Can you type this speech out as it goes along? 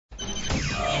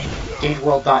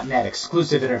GameWorld.net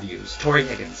exclusive interviews. Tori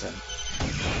Higginson.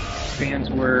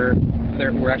 Fans were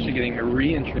actually getting a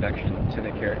reintroduction to the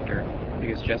character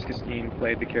because Jessica Steen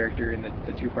played the character in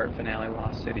the two-part finale,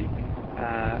 Lost City.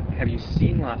 Have you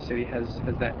seen Lost City? Has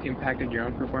that impacted your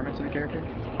own performance of the character?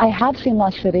 I have seen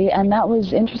Lost City, and that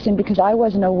was interesting because I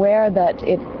wasn't aware that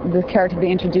the character would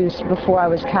be introduced before I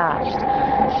was cast.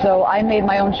 So I made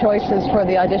my own choices for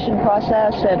the audition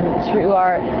process, and through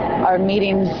our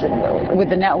meetings with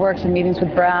the networks and meetings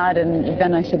with Brad, and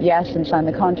then I said yes and signed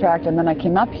the contract, and then I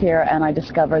came up here and I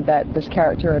discovered that this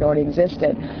character had already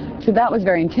existed. So that was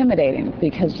very intimidating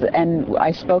and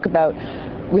I spoke about,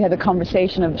 we had the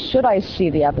conversation of should I see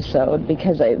the episode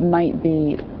because it might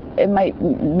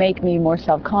make me more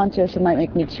self-conscious, it might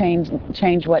make me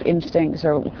change what instincts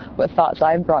or what thoughts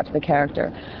I've brought to the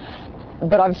character.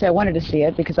 But obviously I wanted to see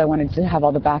it because I wanted to have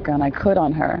all the background I could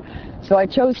on her. So I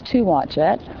chose to watch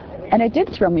it, and it did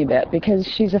throw me a bit because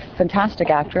she's a fantastic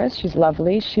actress, she's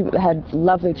lovely, she had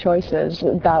lovely choices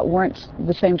that weren't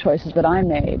the same choices that I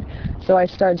made. So I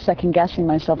started second-guessing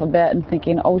myself a bit and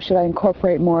thinking, oh, should I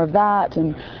incorporate more of that?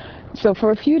 And so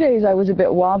for a few days I was a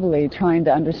bit wobbly trying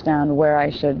to understand where I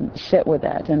should sit with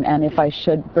it and if I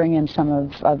should bring in some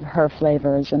of her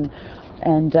flavors and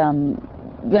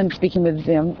then speaking with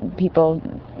people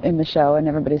in the show, and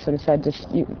everybody sort of said,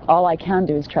 all I can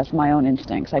do is trust my own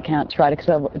instincts. I can't try to,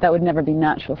 because that would never be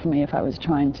natural for me if I was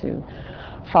trying to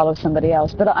follow somebody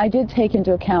else. But I did take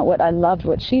into account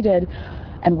what she did,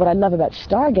 and what I love about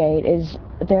Stargate is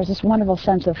there's this wonderful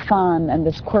sense of fun and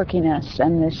this quirkiness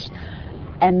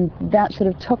and that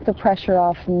sort of took the pressure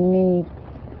off me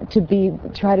to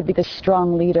try to be the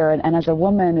strong leader. And as a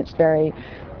woman, it's very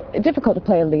difficult to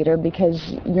play a leader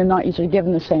because you're not usually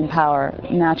given the same power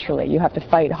naturally. You have to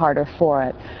fight harder for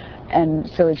it. And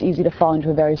so it's easy to fall into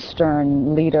a very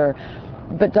stern leader.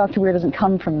 But Dr. Weir doesn't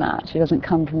come from that. She doesn't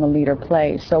come from a leader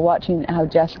place. So watching how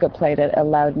Jessica played it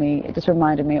it just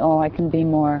reminded me, I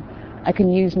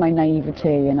can use my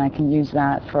naivety and I can use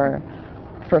that for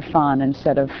fun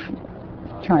instead of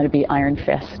trying to be Iron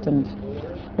Fist,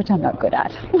 which I'm not good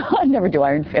at. I never do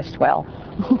Iron Fist well.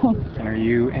 And are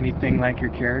you anything like your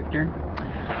character?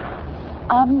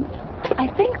 I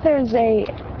think there's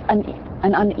an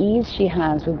unease she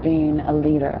has with being a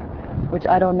leader, which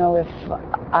I don't know if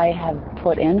I have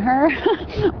put in her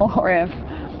or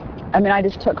I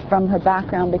just took from her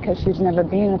background because she's never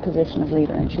been in a position of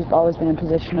leader, and she's always been in a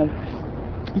position of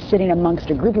sitting amongst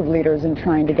a group of leaders and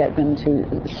trying to get them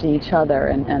to see each other,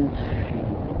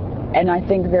 and I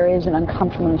think there is an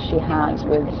uncomfortableness she has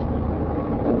with,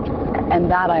 and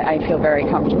that I feel very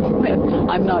comfortable with.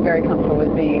 I'm not very comfortable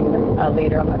with being a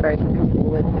leader. I'm not very comfortable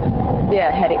with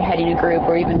heading a group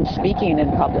or even speaking in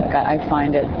public. I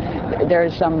find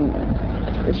there's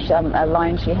a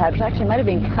line she had, which actually might have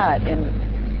been cut in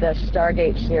the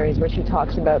Stargate series, where she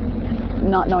talks about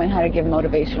not knowing how to give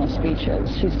motivational speeches.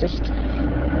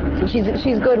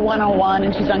 She's good one-on-one,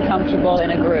 and she's uncomfortable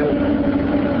in a group.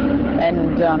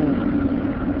 And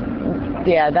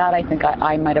that I think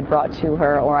I might have brought to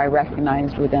her, or I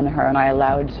recognized within her, and I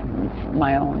allowed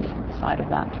my own side of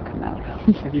that to come out.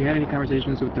 Have you had any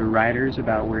conversations with the writers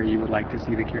about where you would like to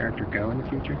see the character go in the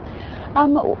future?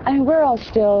 We're all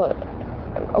still,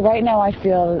 right now I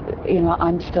feel,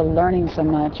 I'm still learning so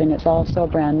much, and it's all so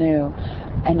brand new,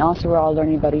 and also we're all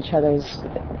learning about each other's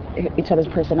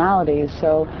personalities.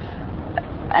 So,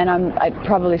 and I'm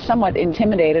probably somewhat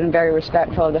intimidated and very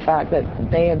respectful of the fact that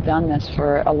they have done this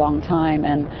for a long time,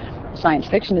 and science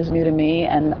fiction is new to me,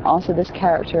 and also this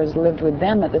character has lived with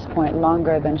them at this point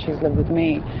longer than she's lived with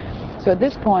me. So at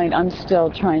this point, I'm still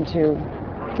trying to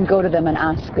go to them and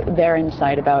ask their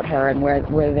insight about her and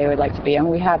where they would like to be. And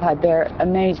we have had, they're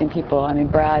amazing people.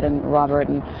 Brad and Robert,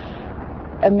 and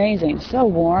amazing, so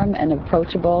warm and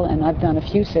approachable, and I've done a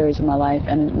few series in my life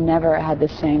and never had the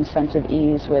same sense of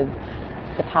ease with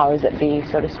the powers that be,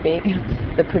 so to speak.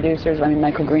 The producers,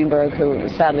 Michael Greenberg, who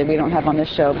sadly we don't have on this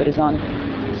show, but is on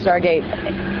Stargate.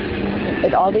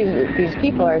 All these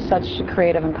people are such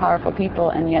creative and powerful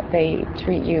people, and yet they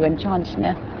treat you, and John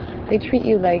Smith, they treat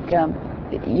you like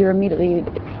you're immediately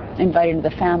invited into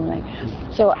the family.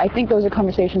 So I think those are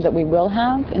conversations that we will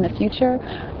have in the future,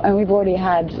 and we've already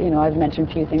had, I've mentioned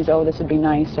a few things, this would be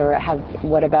nice, or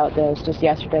what about this? Just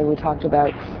yesterday we talked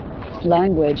about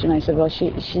language, and I said, well,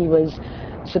 she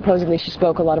supposedly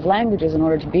spoke a lot of languages in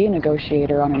order to be a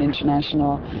negotiator on an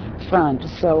international front.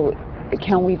 So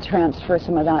can we transfer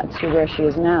some of that to where she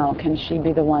is now? Can she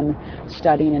be the one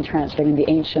studying and translating the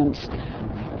ancients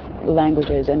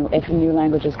languages, and if new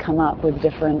languages come up with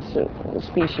different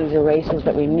species or races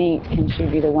that we meet, can she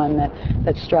be the one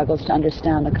that struggles to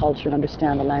understand the culture and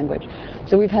understand the language?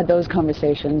 So we've had those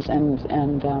conversations, and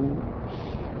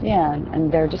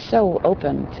they're just so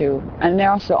open to, and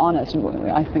they're also honest.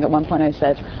 I think at one point I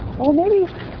said, well, maybe,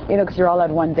 because you're all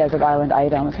on one desert island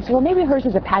item. I said, well, maybe hers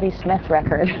is a Patti Smith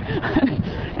record.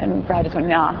 And Brad just went,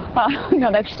 nah,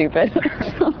 no, that's stupid.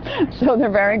 So they're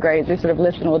very great. They sort of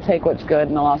listen, will take what's good,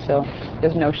 and they'll also,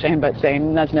 there's no shame but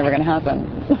saying, that's never going to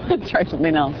happen. Try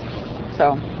something else.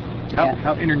 So,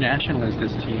 How international is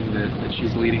this team that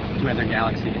she's leading to Other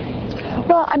Galaxy?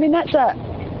 Well, I mean,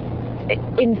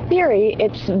 in theory,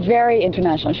 it's very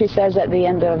international. She says at the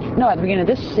beginning of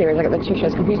this series, I got the two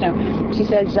shows confused now, she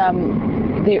says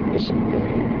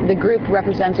the group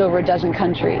represents over a dozen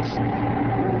countries.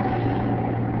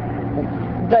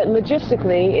 But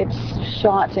logistically, it's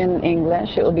shot in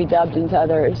English. It will be dubbed into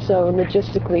others. So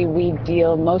logistically,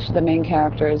 most of the main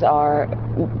characters are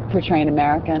portraying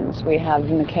Americans. We have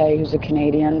McKay, who's a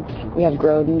Canadian. We have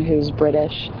Grodin, who's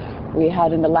British. We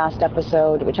had in the last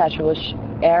episode, which actually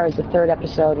will air as the third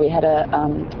episode, we had a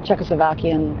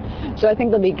Czechoslovakian. So I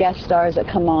think there'll be guest stars that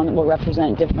come on that will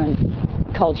represent different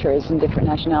cultures and different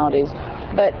nationalities.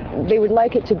 But they would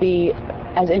like it to be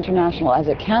as international as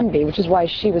it can be, which is why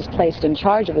she was placed in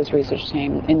charge of this research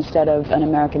team instead of an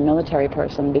American military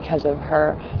person, because of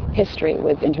her history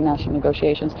with international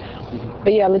negotiations.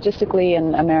 But yeah, logistically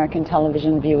and American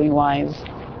television viewing-wise,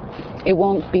 it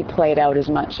won't be played out as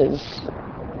much as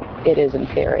it is in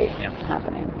theory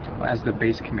happening. As the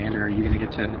base commander, are you going to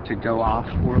get to go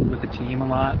off world with the team a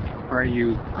lot, or are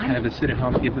you kind of to sit at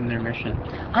home and give them their mission?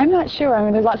 I'm not sure. I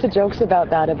mean, there's lots of jokes about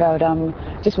that, about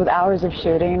just with hours of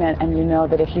shooting, and you know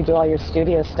that if you do all your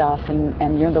studio stuff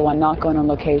and you're the one not going on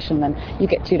location, then you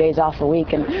get 2 days off a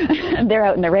week, and, and they're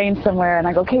out in the rain somewhere, and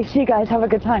I go, okay, see you guys, have a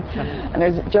good time. And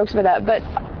there's jokes about that. But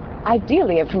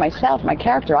ideally, for myself, my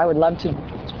character, I would love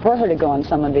for her to go on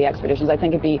some of the expeditions. I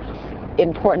think it'd be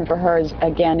important for her,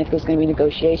 again, if there's going to be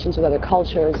negotiations with other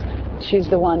cultures, she's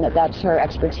the one that's her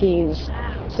expertise.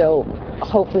 So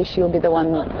hopefully she'll be the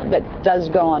one that does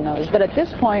go on those. But at this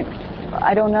point,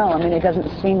 I don't know. I mean, it doesn't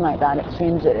seem like that. It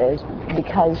seems it is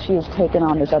because she has taken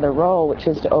on this other role, which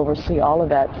is to oversee all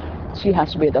of it. She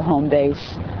has to be at the home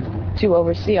base to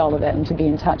oversee all of it and to be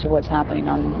in touch with what's happening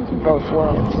on both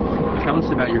worlds. Tell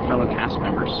us about your fellow cast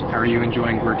members. How are you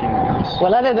enjoying working with us?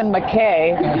 Well, other than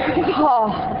McKay,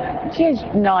 she's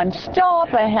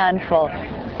non-stop a handful.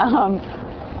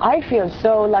 I feel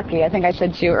so lucky. I think I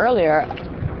said to you earlier,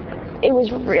 it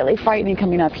was really frightening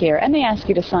coming up here. And they ask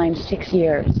you to sign 6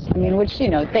 years. I mean, which,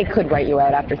 they could write you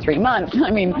out after 3 months. I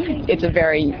mean, it's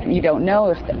you don't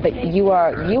know but you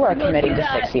are committing to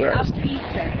 6 years.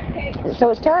 So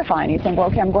it's terrifying. You think, well,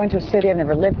 okay, I'm going to a city I've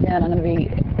never lived in. I'm going to be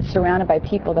surrounded by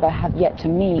people that I have yet to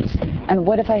meet. And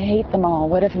what if I hate them all?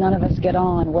 What if none of us get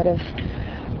on? What if...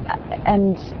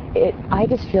 And I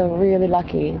just feel really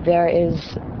lucky.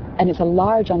 And it's a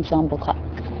large ensemble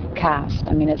cast.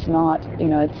 I mean, it's not,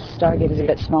 Stargate is a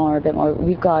bit smaller, a bit more.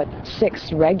 We've got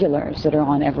 6 regulars that are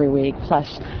on every week,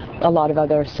 plus a lot of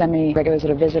other semi-regulars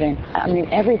that are visiting. I mean,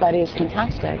 everybody is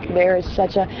fantastic. There is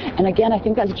and again, I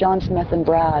think that's John Smith and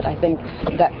Brad. I think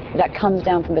that comes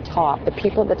down from the top. The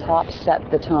people at the top set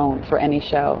the tone for any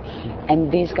show.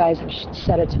 And these guys have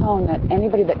set a tone that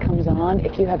anybody that comes on,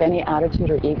 if you have any attitude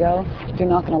or ego, you're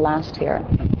not going to last here.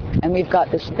 And we've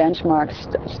got this benchmark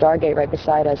Stargate right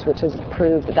beside us, which has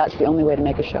proved that that's the only way to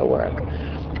make a show work.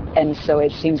 And so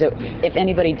it seems that if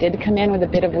anybody did come in with a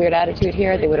bit of weird attitude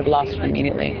here, they would have lost it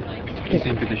immediately. Do you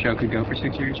think that the show could go for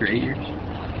 6 years or 8 years?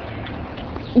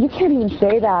 You can't even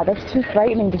say that. That's too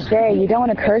frightening to say. You don't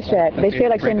want to curse it. They say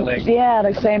like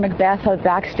saying Macbeth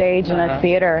backstage in a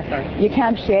theater. You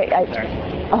can't say.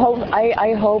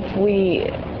 I hope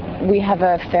we have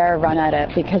a fair run at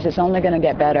it, because it's only going to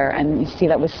get better. And you see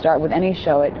that with any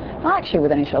show.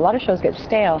 With any show, a lot of shows get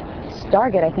stale.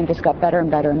 Stargate, I think, has got better and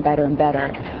better and better and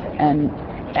better.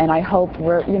 And I hope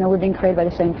we're being created by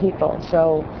the same people.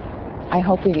 So I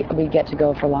hope we get to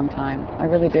go for a long time. I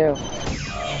really do.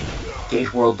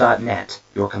 GateWorld.net,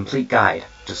 your complete guide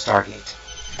to Stargate.